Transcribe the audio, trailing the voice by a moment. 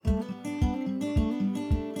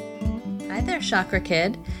Hi there, Chakra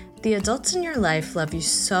Kid. The adults in your life love you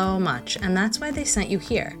so much, and that's why they sent you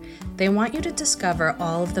here. They want you to discover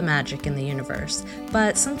all of the magic in the universe,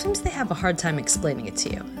 but sometimes they have a hard time explaining it to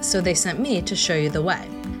you, so they sent me to show you the way.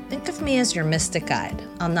 Think of me as your mystic guide.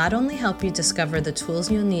 I'll not only help you discover the tools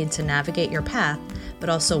you'll need to navigate your path, but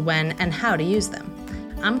also when and how to use them.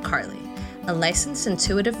 I'm Carly, a licensed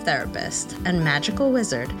intuitive therapist and magical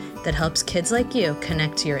wizard that helps kids like you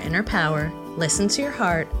connect to your inner power, listen to your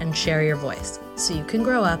heart, and share your voice, so you can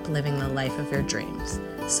grow up living the life of your dreams.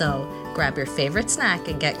 So grab your favorite snack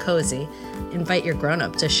and get cozy. Invite your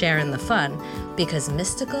grown-up to share in the fun, because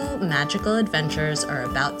mystical, magical adventures are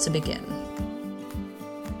about to begin.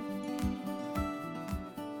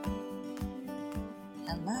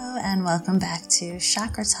 Hello and welcome back to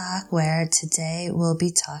Chakra Talk, where today we'll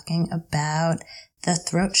be talking about the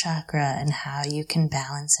throat chakra and how you can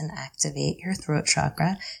balance and activate your throat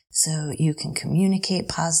chakra so you can communicate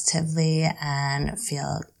positively and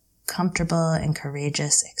feel comfortable and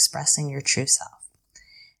courageous expressing your true self.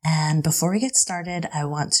 And before we get started, I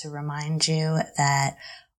want to remind you that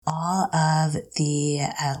a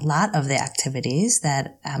lot of the activities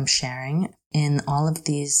that I'm sharing in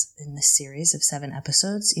this series of 7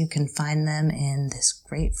 episodes, you can find them in this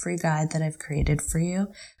great free guide that I've created for you,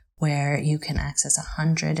 where you can access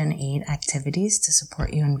 108 activities to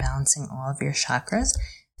support you in balancing all of your chakras.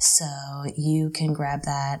 So you can grab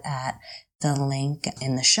that at the link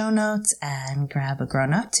in the show notes and grab a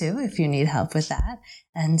grown-up too if you need help with that.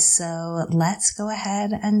 And so let's go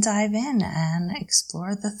ahead and dive in and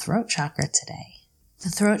explore the throat chakra today. The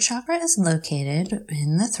throat chakra is located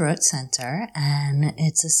in the throat center, and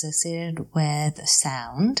it's associated with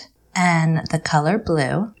sound and the color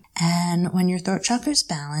blue. And when your throat chakra is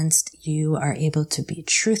balanced, you are able to be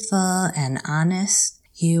truthful and honest.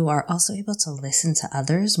 You are also able to listen to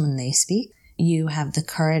others when they speak. You have the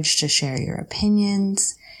courage to share your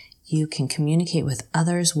opinions. You can communicate with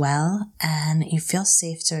others well, and you feel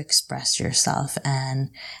safe to express yourself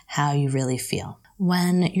and how you really feel.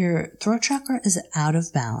 When your throat chakra is out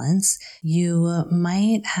of balance, you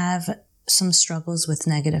might have some struggles with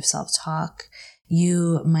negative self-talk.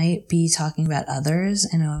 You might be talking about others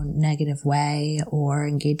in a negative way or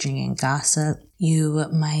engaging in gossip. You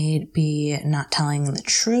might be not telling the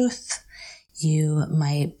truth. You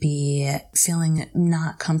might be feeling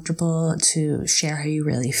not comfortable to share how you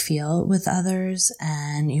really feel with others,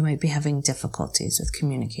 and you might be having difficulties with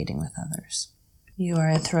communicating with others.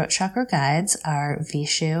 Your throat chakra guides are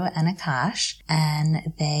Vishu and Akash,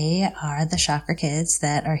 and they are the chakra kids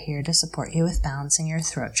that are here to support you with balancing your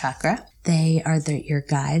throat chakra. They are your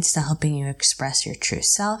guides to helping you express your true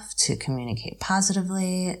self, to communicate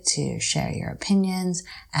positively, to share your opinions,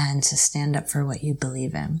 and to stand up for what you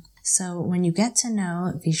believe in. So when you get to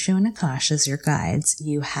know Vishu and Akash as your guides,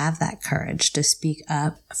 you have that courage to speak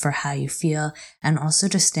up for how you feel and also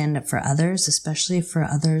to stand up for others, especially for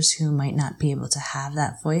others who might not be able to have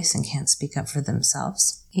that voice and can't speak up for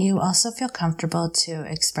themselves. You also feel comfortable to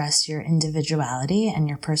express your individuality and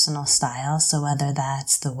your personal style. So whether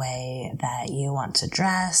that's the way that you want to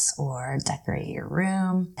dress or decorate your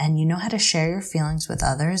room, and you know how to share your feelings with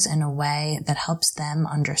others in a way that helps them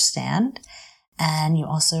understand. And you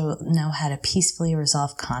also know how to peacefully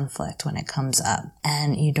resolve conflict when it comes up.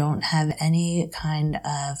 And you don't have any kind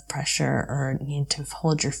of pressure or need to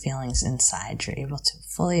hold your feelings inside. You're able to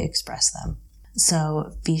fully express them.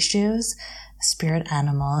 So Vishu's spirit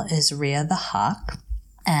animal is Rhea the hawk,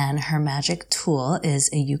 and her magic tool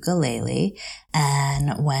is a ukulele.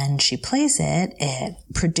 And when she plays it, it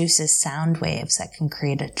produces sound waves that can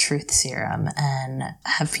create a truth serum and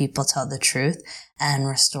have people tell the truth and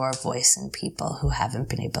restore voice in people who haven't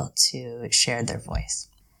been able to share their voice.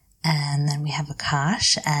 And then we have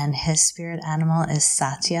Akash, and his spirit animal is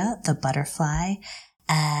Satya, the butterfly.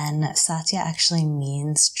 And Satya actually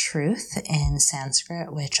means truth in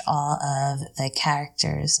Sanskrit, which all of the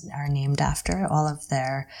characters are named after. All of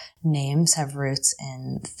their names have roots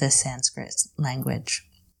in the Sanskrit language.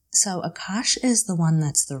 So Akash is the one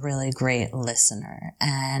that's the really great listener,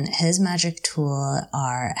 and his magic tool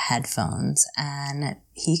are headphones, and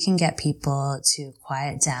he can get people to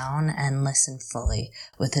quiet down and listen fully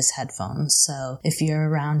with his headphones. So if you're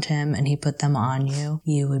around him and he put them on you,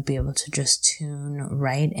 you would be able to just tune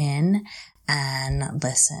right in and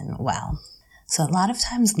listen well. So a lot of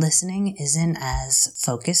times listening isn't as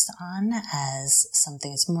focused on as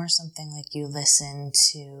something. It's more something like you listen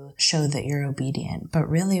to show that you're obedient. But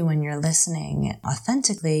really when you're listening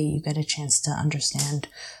authentically, you get a chance to understand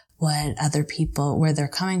what other people, where they're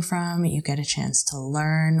coming from. You get a chance to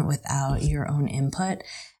learn without your own input.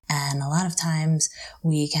 And a lot of times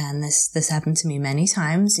this happened to me many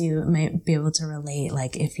times. You might be able to relate,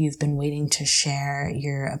 like if you've been waiting to share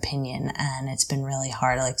your opinion and it's been really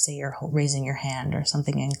hard, like say you're raising your hand or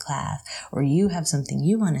something in class, or you have something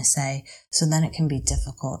you want to say, so then it can be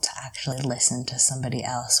difficult to actually listen to somebody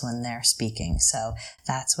else when they're speaking. So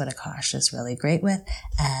that's what Akash is really great with,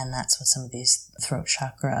 and that's what some of these throat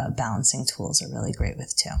chakra balancing tools are really great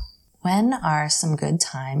with too. When are some good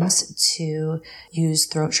times to use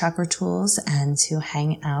throat chakra tools and to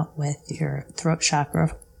hang out with your throat chakra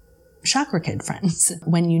kid friends?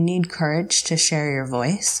 When you need courage to share your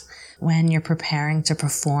voice, when you're preparing to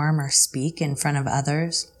perform or speak in front of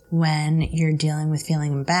others, when you're dealing with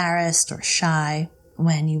feeling embarrassed or shy,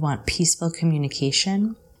 when you want peaceful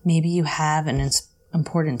communication, maybe you have an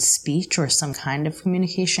important speech or some kind of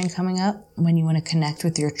communication coming up, when you want to connect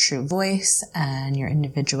with your true voice and your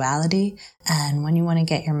individuality, and when you want to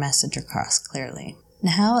get your message across clearly.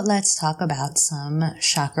 Now let's talk about some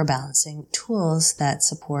chakra balancing tools that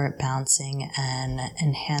support balancing and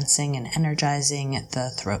enhancing and energizing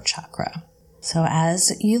the throat chakra. So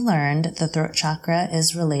as you learned, the throat chakra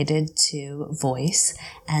is related to voice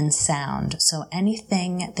and sound. So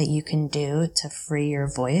anything that you can do to free your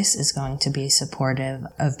voice is going to be supportive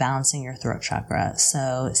of balancing your throat chakra.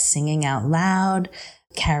 So singing out loud,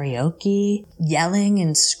 karaoke, yelling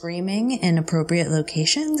and screaming in appropriate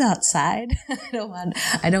locations outside.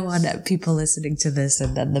 I don't want people listening to this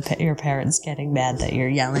and then your parents getting mad that you're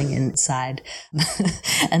yelling inside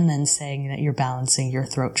and then saying that you're balancing your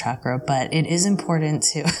throat chakra. But it is important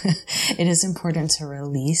to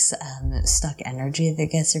release stuck energy. I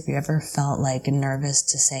guess if you ever felt like nervous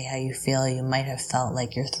to say how you feel, you might have felt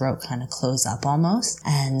like your throat kind of close up almost.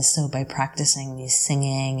 And so by practicing these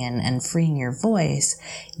singing and freeing your voice,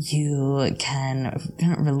 you can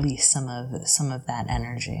release some of that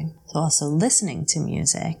energy. So also listening to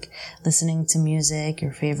music,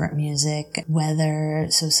 your favorite music,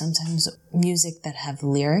 so sometimes music that have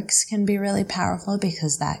lyrics can be really powerful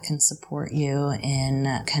because that can support you in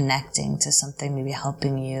connecting to something, maybe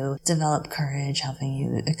helping you develop courage, helping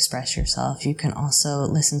you express yourself. You can also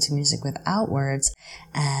listen to music without words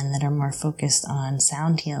and that are more focused on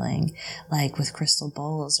sound healing, like with crystal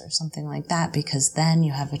bowls or something like that, because then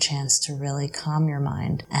you have a chance to really calm your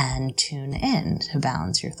mind and tune in to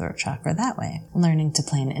balance your throat chakra that way. Learning to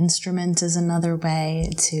play an instrument is another way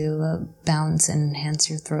to balance and enhance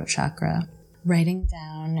your throat chakra. Writing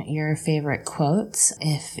down your favorite quotes,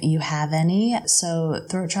 if you have any. So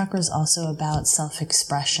throat chakra is also about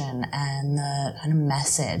self-expression and the kind of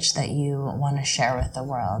message that you want to share with the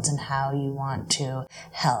world and how you want to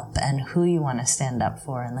help and who you want to stand up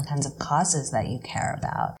for and the kinds of causes that you care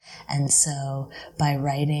about. And so by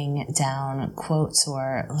writing down quotes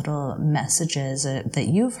or little messages that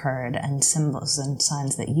you've heard and symbols and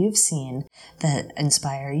signs that you've seen that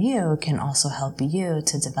inspire you can also help you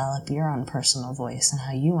to develop your own personal voice and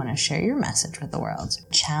how you want to share your message with the world.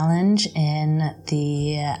 Challenge in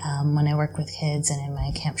the when I work with kids and in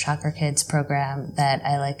my Camp Chakra Kids program that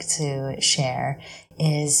I like to share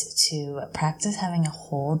is to practice having a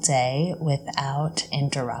whole day without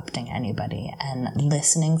interrupting anybody and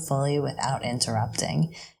listening fully without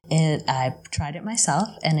interrupting. I've tried it myself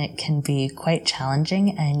and it can be quite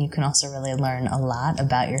challenging, and you can also really learn a lot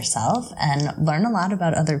about yourself and learn a lot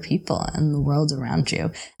about other people and the world around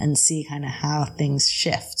you and see kind of how things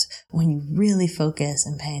shift when you really focus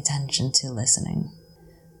and pay attention to listening.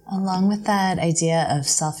 Along with that idea of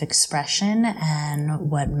self-expression and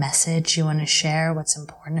what message you want to share, what's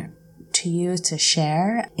important to you to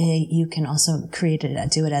share, you can also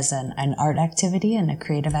do it as an art activity and a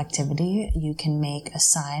creative activity. You can make a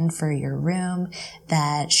sign for your room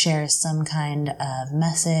that shares some kind of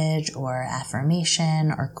message or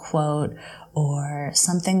affirmation or quote or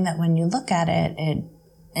something that when you look at it, it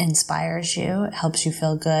inspires you, it helps you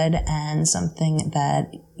feel good, and something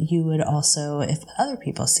that you would also, if other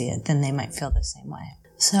people see it, then they might feel the same way.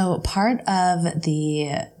 So part of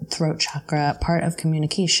the throat chakra, part of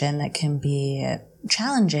communication that can be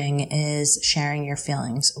challenging is sharing your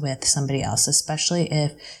feelings with somebody else, especially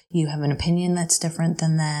if you have an opinion that's different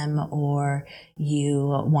than them or you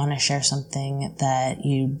want to share something that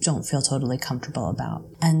you don't feel totally comfortable about.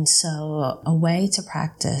 And so a way to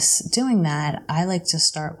practice doing that, I like to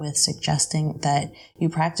start with suggesting that you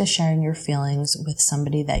practice sharing your feelings with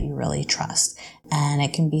somebody that you really trust. And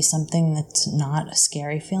it can be something that's not a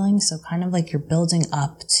scary feeling. So kind of like you're building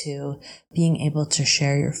up to being able to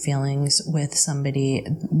share your feelings with somebody,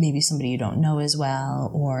 maybe somebody you don't know as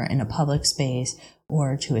well, or in a public space,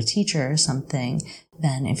 or to a teacher or something,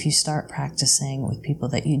 then if you start practicing with people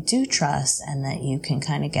that you do trust and that you can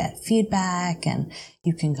kind of get feedback and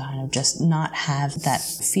you can kind of just not have that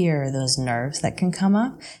fear or those nerves that can come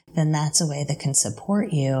up, then that's a way that can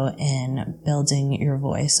support you in building your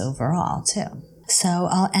voice overall too. So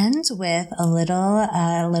I'll end with a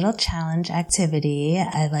little challenge activity.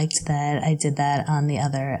 I liked that I did that on the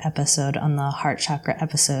other episode, on the heart chakra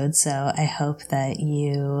episode. So I hope that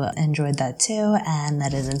you enjoyed that too, and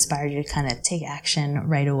that it inspired you to kind of take action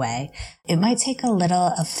right away. It might take a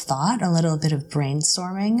little of thought, a little bit of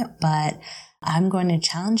brainstorming, but I'm going to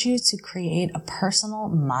challenge you to create a personal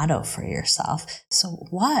motto for yourself. So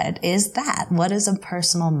what is that? What is a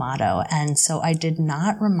personal motto? And so I did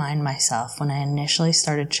not remind myself when I initially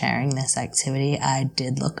started sharing this activity. I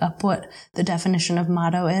did look up what the definition of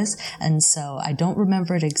motto is. And so I don't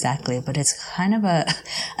remember it exactly, but it's kind of a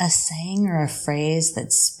saying or a phrase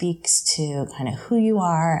that speaks to kind of who you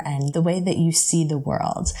are and the way that you see the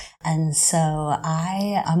world. And so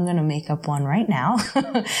I'm going to make up one right now.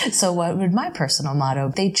 So what would my personal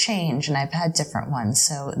motto? They change and I've had different ones.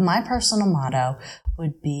 So my personal motto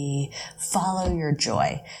would be follow your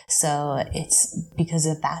joy. So it's because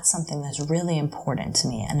if that's something that's really important to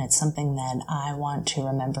me and it's something that I want to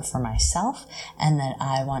remember for myself and that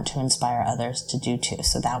I want to inspire others to do too.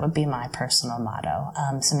 So that would be my personal motto.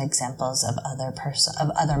 Some examples of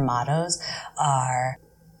other mottos are: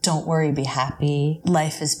 don't worry, be happy.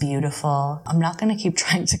 Life is beautiful. I'm not going to keep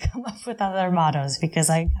trying to come up with other mottos because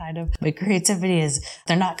my creativity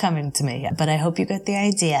they're not coming to me. But I hope you get the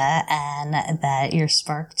idea and that you're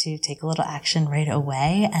sparked to take a little action right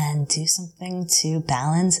away and do something to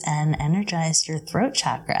balance and energize your throat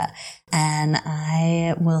chakra. And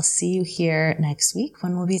I will see you here next week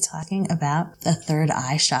when we'll be talking about the third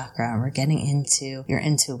eye chakra. We're getting into your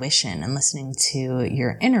intuition and listening to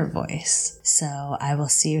your inner voice. So I will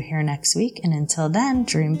see you here next week. And until then,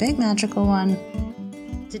 dream big, magical one.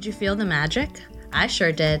 Did you feel the magic? I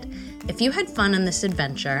sure did. If you had fun on this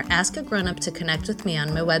adventure, ask a grown-up to connect with me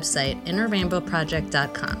on my website,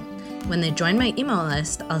 innerrainbowproject.com. When they join my email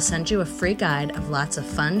list, I'll send you a free guide of lots of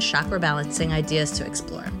fun chakra balancing ideas to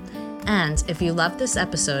explore. And if you loved this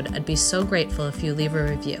episode, I'd be so grateful if you leave a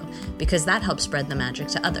review, because that helps spread the magic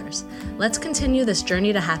to others. Let's continue this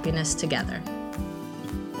journey to happiness together.